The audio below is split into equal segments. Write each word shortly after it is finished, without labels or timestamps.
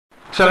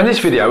So in this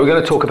video we're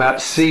going to talk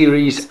about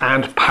series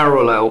and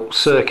parallel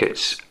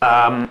circuits,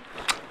 and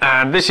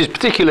this is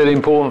particularly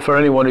important for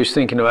anyone who's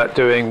thinking about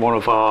doing one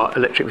of our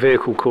electric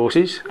vehicle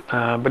courses,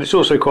 but it's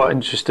also quite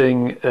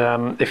interesting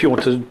if you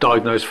want to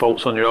diagnose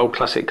faults on your old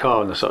classic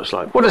car and the such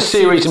like. What does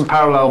series and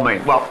parallel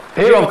mean? Well,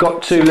 here I've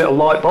got two little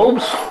light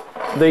bulbs.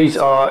 These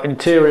are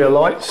interior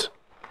lights,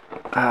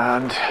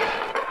 and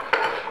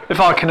if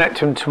I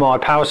connect them to my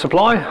power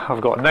supply,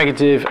 I've got a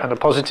negative and a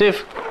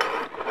positive.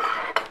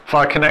 If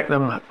I connect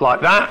them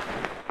like that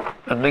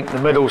and link the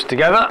middles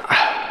together,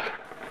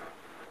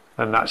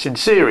 then that's in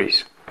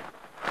series,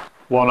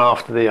 one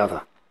after the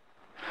other.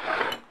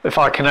 If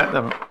I connect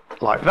them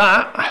like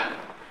that,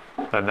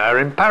 then they're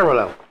in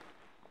parallel.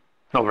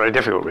 Not very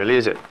difficult really,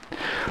 is it?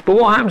 But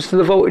what happens to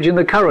the voltage and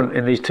the current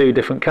in these two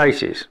different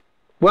cases?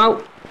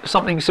 Well,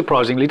 something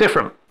surprisingly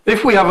different.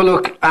 If we have a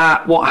look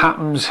at what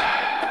happens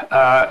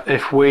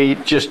if we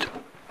just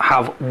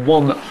have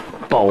one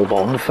bulb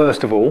on,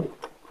 first of all,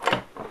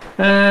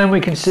 and we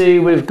can see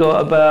we've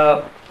got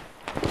about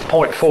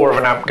 0.4 of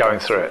an amp going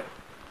through it,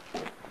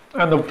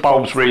 and the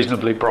bulb's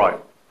reasonably bright.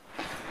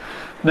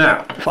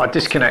 Now if I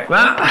disconnect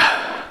that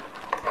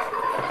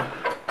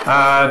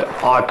and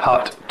I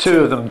put two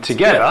of them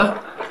together,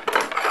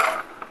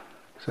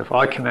 so if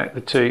I connect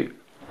the two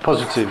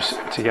positives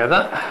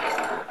together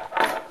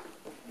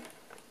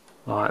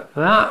like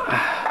that,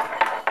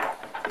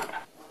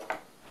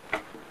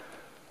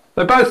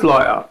 they both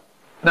light up.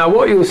 Now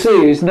what you'll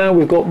see is now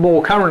we've got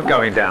more current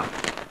going down.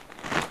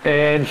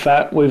 In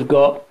fact, we've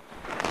got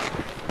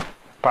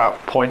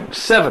about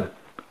 0.7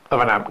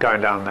 of an amp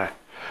going down there.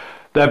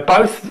 They're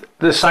both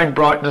the same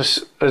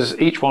brightness as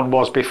each one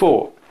was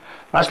before.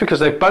 That's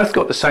because they've both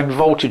got the same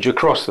voltage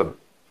across them.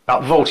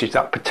 That voltage,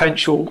 that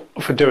potential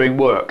for doing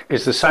work,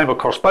 is the same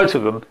across both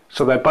of them,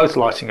 so they're both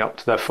lighting up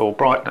to their full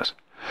brightness.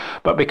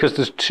 But because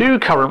there's two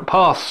current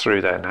paths through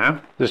there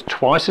now, there's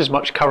twice as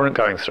much current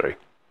going through.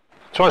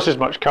 Twice as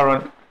much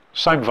current,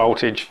 same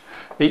voltage,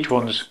 each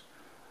one's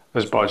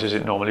as bright as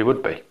it normally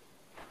would be.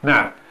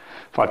 Now,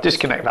 if I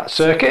disconnect that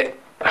circuit,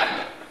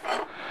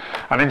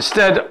 and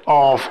instead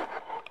of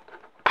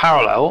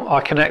parallel,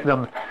 I connect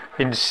them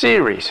in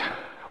series,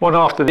 one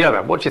after the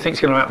other, what do you think is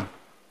going to happen?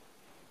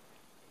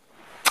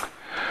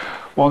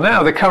 Well,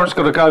 now the current's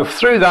got to go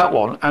through that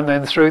one and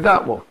then through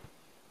that one.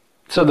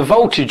 So the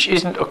voltage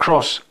isn't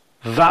across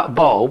that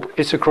bulb,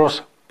 it's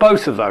across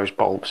both of those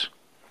bulbs.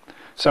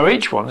 So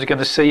each one's going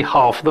to see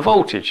half the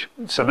voltage.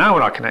 So now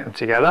when I connect them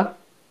together,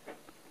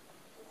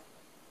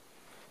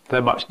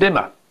 they're much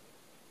dimmer.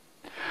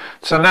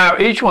 So now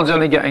each one's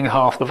only getting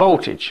half the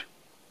voltage.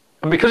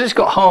 And because it's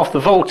got half the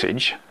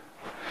voltage,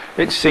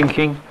 it's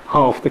sinking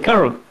half the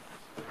current.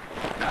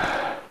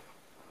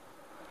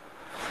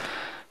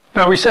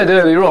 Now we said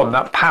earlier on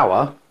that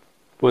power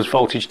was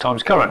voltage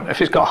times current.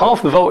 If it's got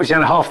half the voltage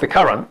and half the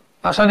current,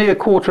 that's only a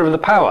quarter of the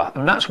power.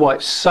 And that's why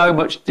it's so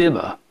much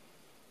dimmer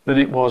than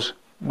it was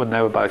when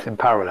they were both in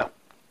parallel.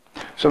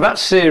 So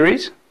that's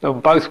series. They're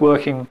both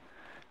working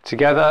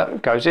together,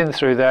 goes in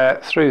through there,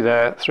 through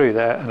there, through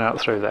there, and out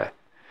through there.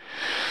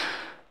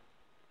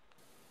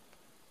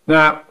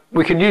 Now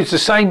we can use the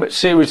same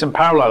series and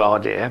parallel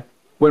idea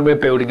when we're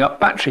building up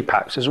battery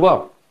packs as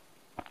well.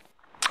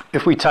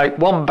 If we take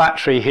one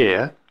battery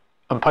here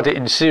and put it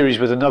in series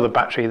with another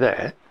battery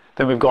there,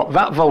 then we've got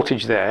that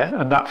voltage there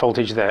and that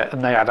voltage there,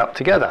 and they add up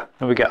together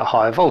and we get a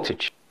higher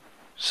voltage.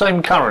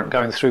 Same current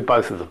going through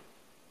both of them.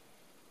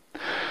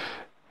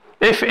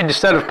 If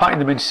instead of putting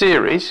them in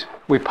series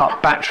we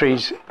put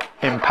batteries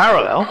in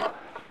parallel,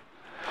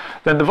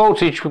 then the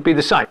voltage would be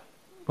the same.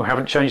 We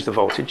haven't changed the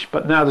voltage,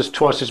 but now there's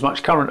twice as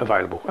much current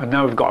available, and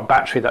now we've got a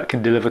battery that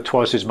can deliver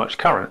twice as much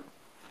current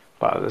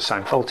but at the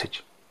same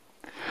voltage.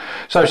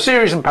 So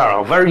series and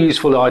parallel, very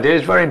useful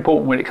ideas, very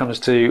important when it comes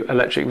to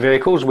electric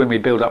vehicles. When we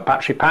build up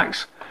battery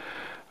packs,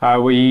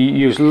 we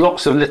use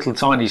lots of little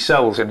tiny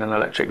cells in an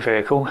electric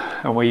vehicle,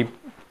 and we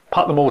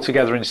put them all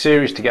together in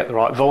series to get the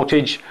right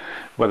voltage,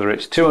 whether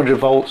it's 200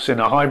 volts in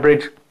a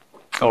hybrid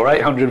or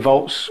 800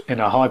 volts in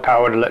a high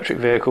powered electric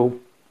vehicle.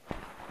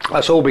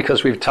 That's all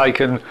because we've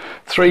taken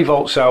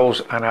 3-volt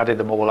cells and added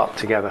them all up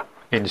together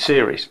in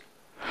series.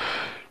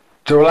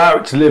 To allow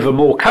it to deliver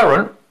more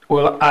current,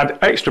 we'll add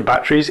extra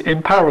batteries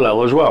in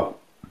parallel as well.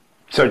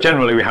 So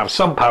generally we have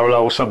some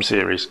parallel, some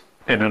series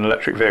in an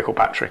electric vehicle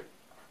battery.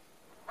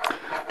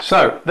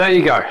 So there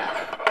you go.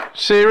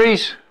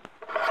 Series,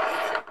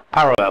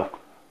 parallel.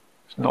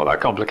 It's not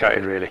that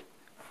complicated really.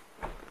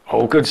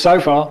 All good so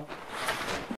far.